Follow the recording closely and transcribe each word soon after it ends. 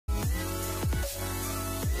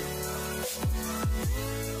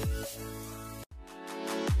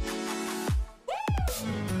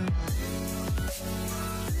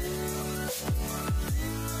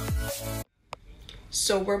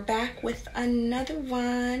So we're back with another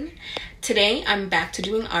one. Today I'm back to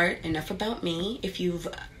doing art. Enough about me. If you've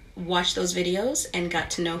watched those videos and got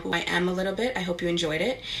to know who I am a little bit, I hope you enjoyed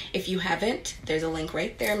it. If you haven't, there's a link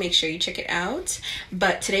right there. Make sure you check it out.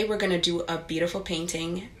 But today we're gonna do a beautiful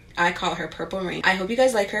painting. I call her Purple Rain. I hope you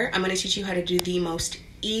guys like her. I'm gonna teach you how to do the most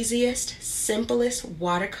easiest, simplest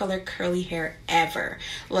watercolor curly hair ever.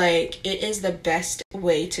 Like, it is the best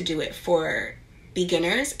way to do it for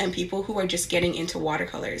beginners and people who are just getting into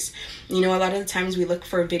watercolors. You know, a lot of the times we look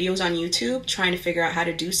for videos on YouTube trying to figure out how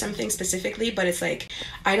to do something specifically, but it's like,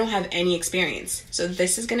 I don't have any experience. So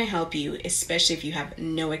this is going to help you, especially if you have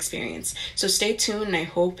no experience. So stay tuned and I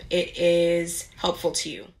hope it is helpful to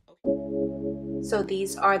you. So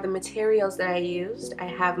these are the materials that I used. I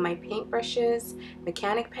have my paintbrushes,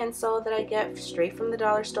 mechanic pencil that I get straight from the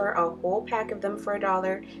dollar store, a whole pack of them for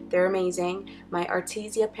 $1. They're amazing. My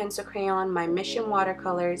Artesia pencil crayon, my Mission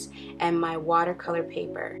watercolors, and my watercolor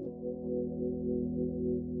paper.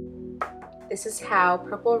 This is how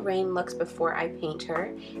Purple Rain looks before I paint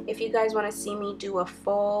her. If you guys want to see me do a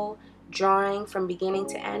full drawing from beginning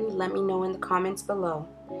to end, let me know in the comments below.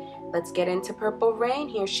 Let's get into Purple Rain.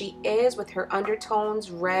 Here she is with her undertones,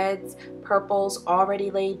 reds, purples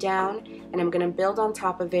already laid down, and I'm going to build on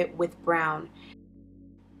top of it with brown.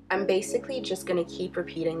 I'm basically just going to keep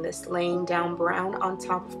repeating this, laying down brown on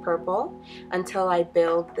top of purple until I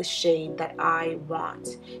build the shade that I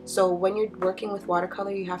want. So when you're working with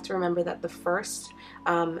watercolor, you have to remember that the first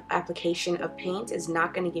application of paint is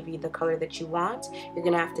not going to give you the color that you want. You're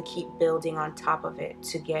going to have to keep building on top of it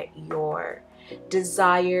to get your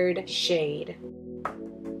desired shade.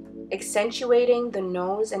 Accentuating the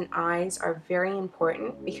nose and eyes are very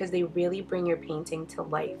important because they really bring your painting to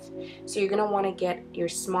life. So you're going to want to get your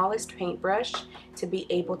smallest paintbrush to be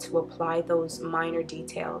able to apply those minor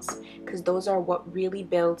details, because those are what really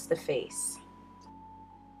builds the face.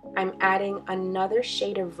 I'm adding another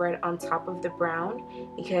shade of red on top of the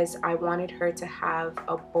brown because I wanted her to have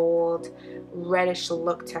a bold reddish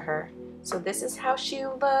look to her. So this is how she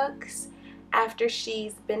looks after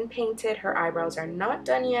she's been painted. Her eyebrows are not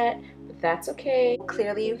done yet, but that's okay.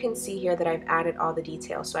 Clearly you can see here that I've added all the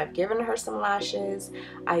details. So I've given her some lashes,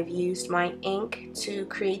 I've used my ink to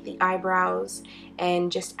create the eyebrows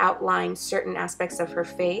and just outline certain aspects of her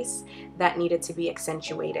face that needed to be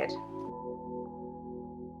accentuated.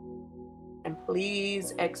 And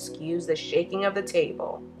please excuse the shaking of the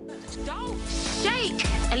table. Don't shake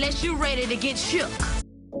unless you're ready to get shook.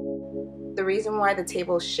 The reason why the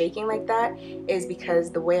table is shaking like that is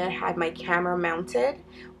because the way I had my camera mounted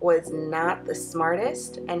was not the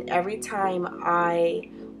smartest, and every time I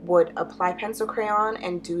would apply pencil crayon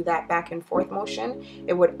and do that back and forth motion,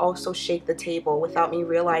 it would also shake the table without me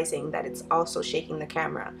realizing that it's also shaking the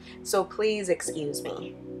camera. So please excuse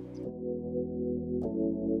me.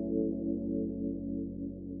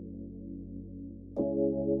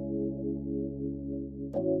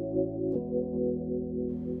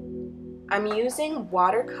 I'm using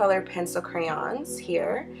watercolor pencil crayons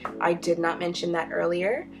here. I did not mention that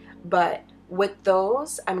earlier, but with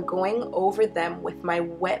those, I'm going over them with my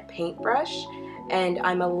wet paintbrush and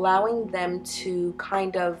I'm allowing them to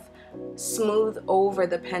kind of smooth over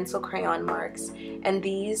the pencil crayon marks. And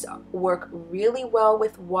these work really well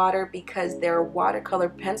with water because they're watercolor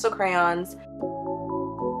pencil crayons.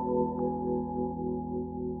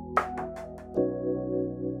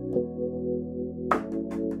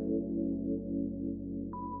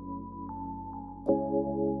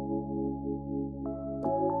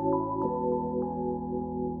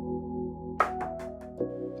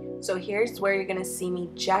 So here's where you're gonna see me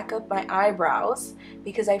jack up my eyebrows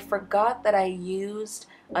because I forgot that I used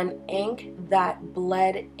an ink that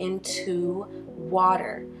bled into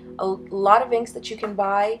water. A lot of inks that you can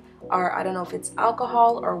buy are, I don't know if it's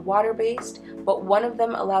alcohol or water based, but one of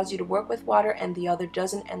them allows you to work with water and the other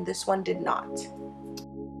doesn't, and this one did not.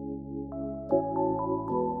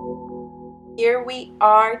 Here we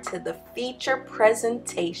are to the feature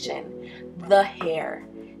presentation, the hair.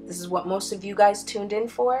 This is what most of you guys tuned in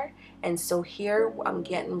for, and so here I'm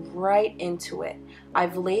getting right into it.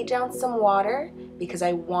 I've laid down some water because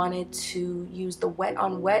I wanted to use the wet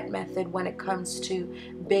on wet method when it comes to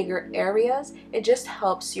bigger areas. It just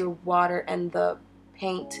helps your water and the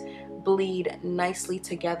paint bleed nicely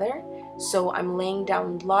together. So I'm laying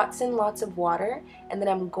down lots and lots of water, and then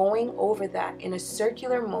I'm going over that in a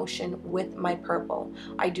circular motion with my purple.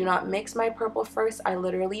 I do not mix my purple first. I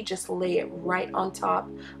literally just lay it right on top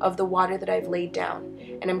of the water that I've laid down.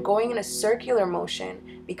 And I'm going in a circular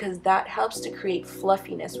motion because that helps to create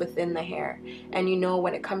fluffiness within the hair. And you know,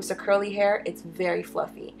 when it comes to curly hair, it's very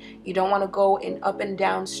fluffy. You don't want to go in up and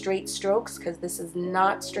down straight strokes because this is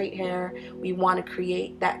not straight hair. We want to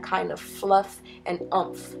create that kind of fluff and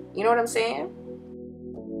oomph. You know what I'm saying?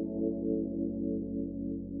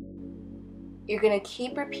 You're going to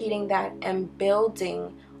keep repeating that and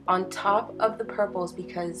building on top of the purples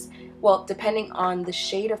because, well, depending on the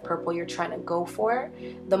shade of purple you're trying to go for,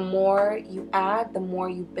 the more you add, the more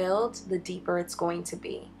you build, the deeper it's going to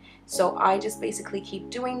be. So I just basically keep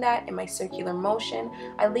doing that in my circular motion.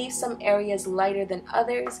 I leave some areas lighter than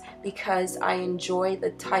others because I enjoy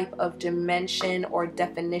the type of dimension or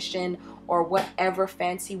definition or whatever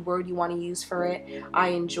fancy word you want to use for it. I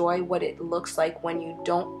enjoy what it looks like when you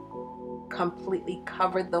don't completely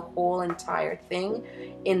cover the whole entire thing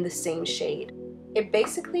in the same shade. It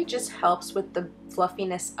basically just helps with the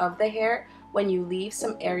fluffiness of the hair when you leave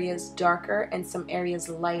some areas darker and some areas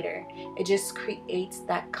lighter. It just creates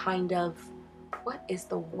that kind of, what is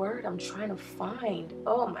the word I'm trying to find?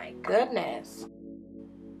 Oh my goodness.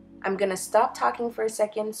 I'm gonna stop talking for a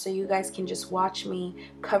second so you guys can just watch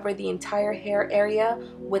me cover the entire hair area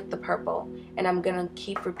with the purple. And I'm gonna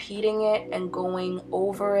keep repeating it and going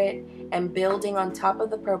over it and building on top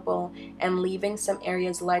of the purple and leaving some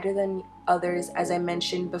areas lighter than others, as I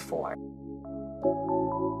mentioned before.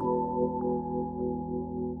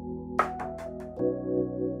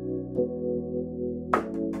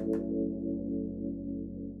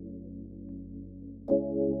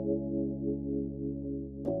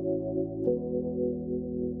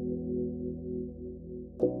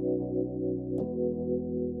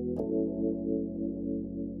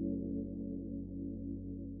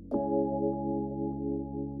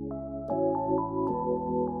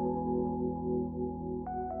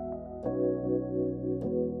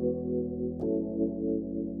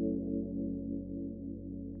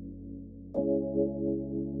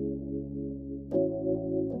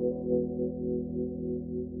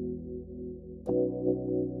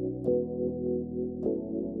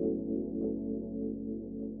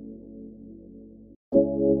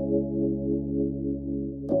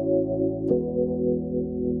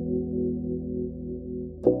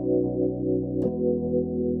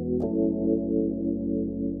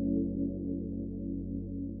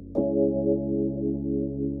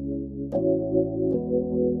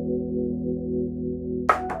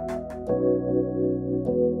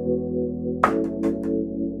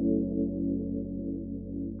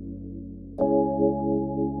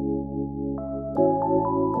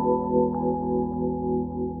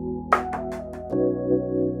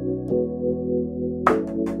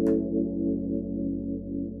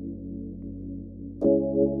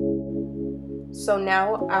 So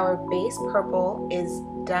now our base purple is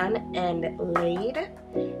done and laid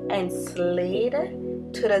and slayed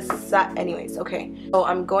to the side. Anyways, okay. So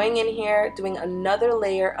I'm going in here doing another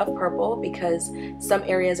layer of purple because some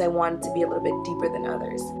areas I want to be a little bit deeper than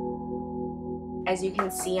others. As you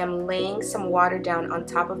can see, I'm laying some water down on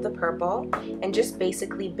top of the purple and just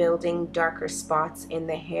basically building darker spots in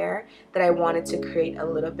the hair that I wanted to create a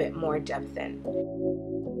little bit more depth in.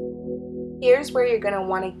 Here's where you're going to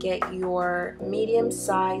want to get your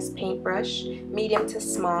medium-size paintbrush, medium to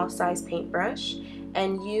small size paintbrush,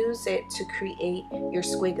 and use it to create your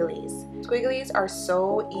squigglies. Squigglies are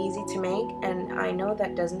so easy to make, and I know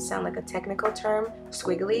that doesn't sound like a technical term,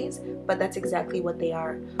 squigglies, but that's exactly what they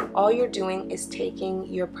are. All you're doing is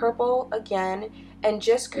taking your purple again and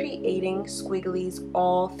just creating squigglies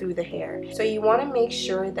all through the hair. So you want to make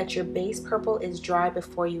sure that your base purple is dry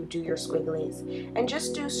before you do your squigglies, and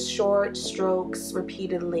just do short strokes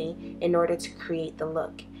repeatedly in order to create the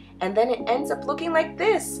look. And then it ends up looking like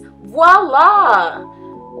this. Voila!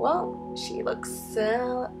 Well, she looks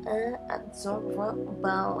so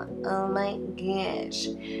adorable. Oh my gosh.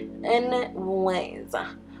 Anyways,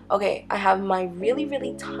 okay, I have my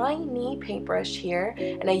really tiny paintbrush here,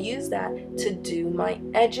 and I use that to do my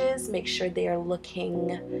edges, make sure they are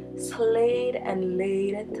looking slayed and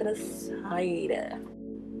laid to the side.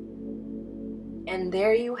 And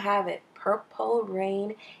there you have it, Purple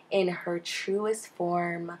Rain in her truest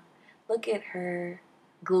form. Look at her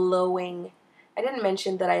glowing. I didn't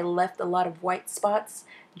mention that I left a lot of white spots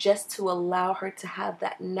just to allow her to have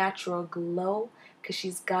that natural glow, because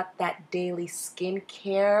she's got that daily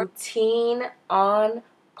skincare routine on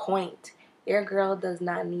point. Your girl does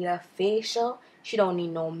not need a facial. She don't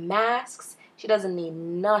need no masks. She doesn't need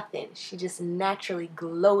nothing. She just naturally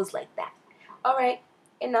glows like that. Alright,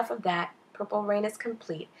 enough of that. Purple Rain is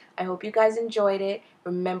complete. I hope you guys enjoyed it.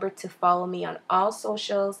 Remember to follow me on all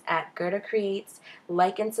socials at Gerda Creates.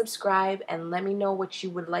 Like and subscribe, and let me know what you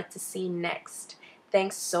would like to see next.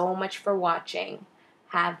 Thanks so much for watching.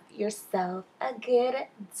 Have yourself a good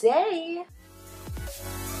day.